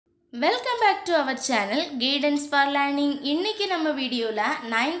Welcome back to our channel Guidance for Learning. இன்னைக்கு நம்ம வீடியோல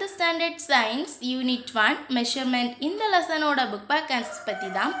 9th standard science unit 1 measurement இந்த லெசனோட book back answers பத்தி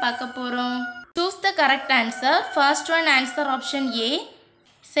தான் பார்க்க போறோம். Choose the correct answer. First one answer option A,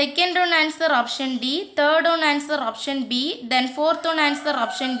 second one answer option D, third one answer option B, then fourth one answer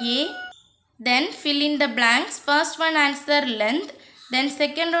option A. Then fill in the blanks. First one answer length, then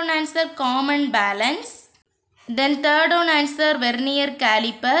second one answer common balance. Then third one answer vernier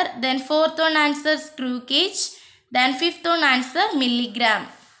caliper, then fourth one answer screw gauge, then fifth one answer milligram.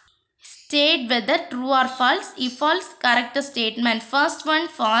 State whether true or false. If false, correct statement. First one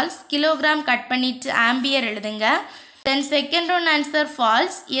false, kilogram cut பண்ணிட்டு ampere எழுதுங்க. Then second one answer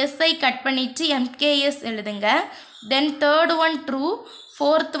false, SI cut பண்ணிட்டு MKS எழுதுங்க. Then third one true,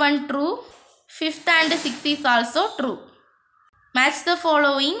 fourth one true, fifth and sixth is also true. Match the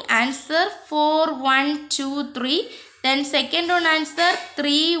following. Answer 4, 1, 2, 3. Then second one answer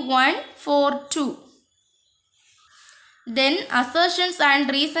 3, 1, 4, 2. Then assertions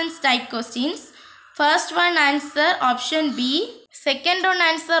and reasons type questions. First one answer option B. Second one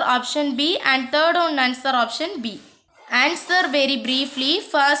answer option B. And third one answer option B. Answer very briefly.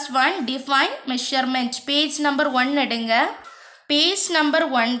 First one define measurement. Page number 1 எடுங்க. Page number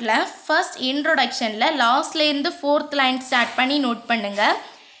 1ல first introductionல lastல இருந்து fourth line start பண்ணி note பண்ணுங்க.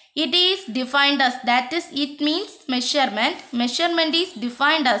 It is defined as, that is it means measurement. Measurement is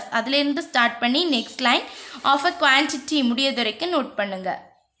defined as, அதில இருந்து start பண்ணி next line of a quantity முடியது வரைக்கும் note பண்ணுங்க.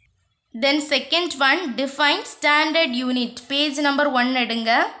 Then second one define standard unit. Page number 1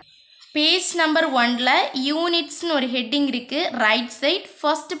 எடுங்க. Page number 1ல units னு ஒரு heading இருக்கு. Right side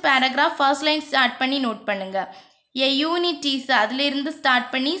first paragraph first line start பண்ணி note பண்ணுங்க. A unit is, அதில் இருந்து start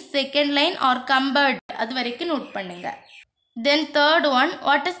பண்ணி second line or compared அது வரைக்கும் note பண்ணுங்க. Then third one,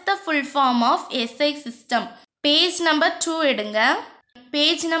 what is the full form of SI system? Page number 2 எடுங்க.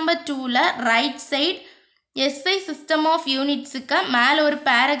 Page number 2ல right side SI system of unitsக்கு மேல ஒரு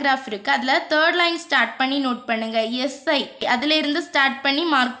paragraph இருக்கு. அதில் third line start பண்ணி note பண்ணுங்க. SI அதில் இருந்து start பண்ணி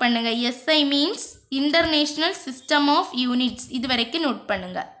mark பண்ணுங்க. SI means International System of Units இது வரைக்கும் note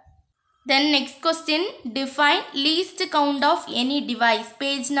பண்ணுங்க. Then next question, define least count of any device.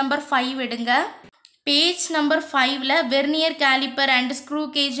 Page number 5 எடுங்க. Page number 5ல vernier caliper and screw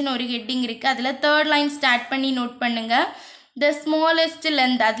gauge னு ஒரு heading இருக்கு. அதில் third line start பண்ணி note பண்ணுங்க. The smallest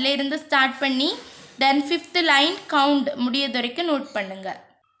length அதில் இருந்து start பண்ணி then fifth line count முடியது வரைக்கும் note பண்ணுங்க.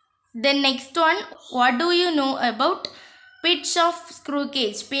 Then next one, what do you know about pitch of screw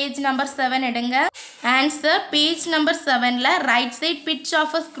gauge? Page number 7 எடுங்க. Answer page number 7ல right side pitch of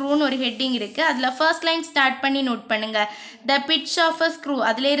a screw னு ஒரு heading இருக்கு. அதில் first line start பண்ணி note பண்ணுங்க. The pitch of a screw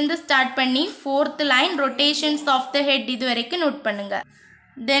அதில் இருந்து start பண்ணி fourth line rotations of the head இது வரைக்கும் note பண்ணுங்க.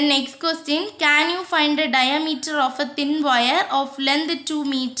 Then next question, can you find the diameter of a thin wire of length 2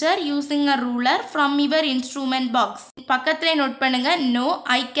 meter using a ruler from your instrument box? பக்கத்தில் note பண்ணுங்க. No,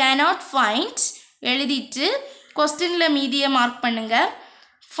 I cannot find எழுதிட்டு questionல மீதியை mark பண்ணுங்க.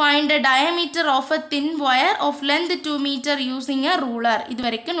 Find the diameter of a thin wire of length 2 meter using a ruler. இது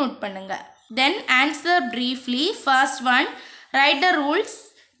வரைக்கும் note பண்ணுங்க. Then answer briefly. First one, write the rules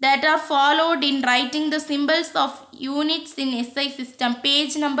that are followed in writing the symbols of units in SI system.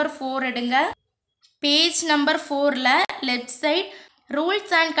 Page number 4 எடுங்க. Page number 4ல left side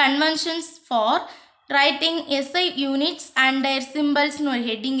rules and conventions for writing SI units and their symbols னு ஒரு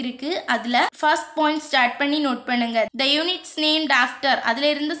heading இருக்கு. அதில் first point start பண்ணி note பண்ணுங்க. The units named after அதில்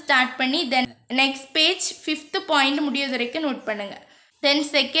இருந்து start பண்ணி then next page fifth point முடியது வரைக்கும் note பண்ணுங்க. Then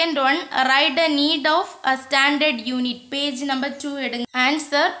second one, write the need of a standard unit. Page number 2 எடுங்க.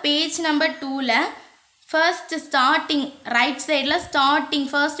 Answer page number 2ல first starting right sideல starting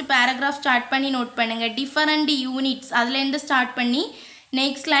first paragraph start பண்ணி note பண்ணுங்க. Different units அதில் இருந்து start பண்ணி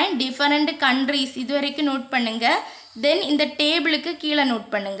next line different countries இது வரைக்கும் note பண்ணுங்க. Then இந்த டேபிளுக்கு கீழே note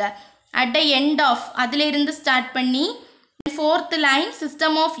பண்ணுங்க. At the end of அதில் இருந்து start பண்ணி fourth line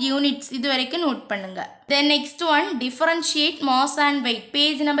system of units இது வரைக்கும் note பண்ணுங்க. Then next one, differentiate mass and weight.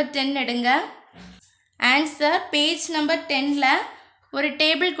 Page number 10 எடுங்க. Answer page number 10ல ஒரு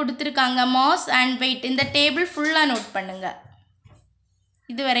டேபிள் கொடுத்துருக்காங்க mass and weight. இந்த டேபிள் ஃபுல்லாக note பண்ணுங்க.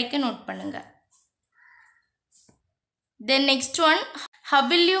 இது வரைக்கும் note பண்ணுங்க. Then next one, how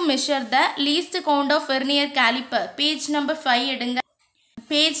will you measure the least count of vernier caliper? Page number 5 எடுங்க.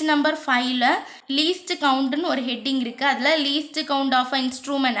 Page number 5ல least count னு ஒரு heading இருக்கு. அதில் least count of an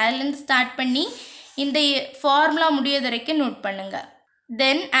instrument அதிலிருந்து start பண்ணி இந்த formula முடியது வரைக்கும் note பண்ணுங்க.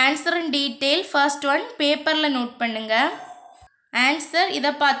 Then answer in detail. First one paperல note பண்ணுங்க. Answer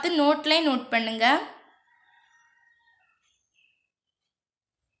இதை பார்த்து noteல note பண்ணுங்க.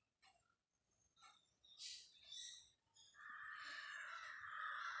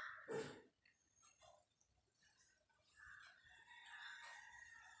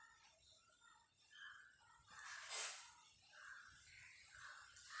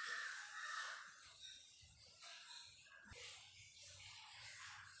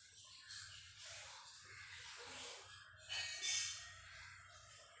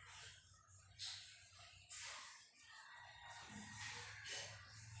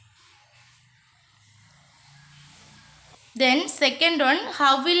 Then second one,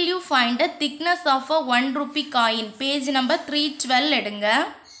 how will you find the thickness of a 1 rupee coin? Page number 312 எடுங்க.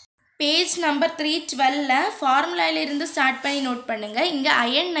 பேஜ் நம்பர் 312ல ஃபார்முலால இருந்து ஸ்டார்ட் பண்ணி நோட் பண்ணுங்க. இங்க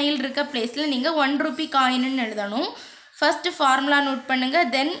அயன் நைல் இருக்க பிளேஸ்ல நீங்க 1 ரூபி காயின்னு எழுதணும். ஃபர்ஸ்ட் ஃபார்முலா நோட் பண்ணுங்க,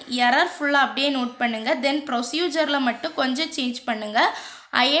 தென் எரர் ஃபுல்லா அப்படியே நோட் பண்ணுங்க, தென் ப்ரொசீஜர்ல மட்டும் கொஞ்சம் சேஞ்ச் பண்ணுங்க.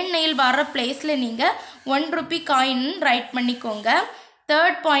 அயன் நெயில் வர பிளேஸ்ல நீங்க 1 ரூபி காயின் ரைட் பண்ணிக்கோங்க.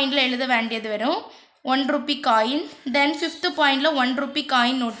 தேர்ட் பாயிண்ட்ல எழுத வேண்டியது வரும் 1 ரூபி காயின். தென் ஃபிஃப்த் பாயிண்ட்ல 1 ரூபி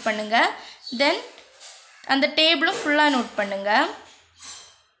காயின் நோட் பண்ணுங்க. தென் அந்த டேபிளும் ஃபுல்லா நோட் பண்ணுங்க.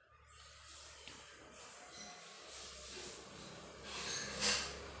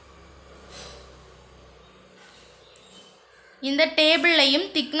 இந்த டேபிளையும்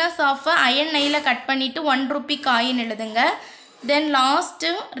திக்னஸ் ஆஃப் அயன் நெயில கட் பண்ணிட்டு 1 ரூபி காயின் எழுதுங்க. தென் லாஸ்ட்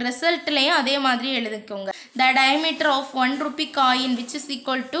ரிசல்ட்லையும் அதே மாதிரி எழுதிக்கோங்க. த diameter of 1 Ruby coin which is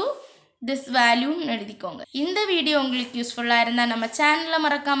equal to this வேல்யூன்னு எழுதிக்கோங்க. இந்த வீடியோ உங்களுக்கு யூஸ்ஃபுல்லாக இருந்தால் நம்ம சேனலை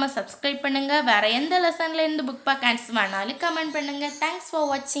மறக்காமல் சப்ஸ்கிரைப் பண்ணுங்கள். வேறு எந்த லெசன்லேருந்து புக் பேக் ஆன்சர் வேணாலும் கமெண்ட் பண்ணுங்கள். தேங்க்ஸ் ஃபார்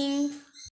வாட்சிங்.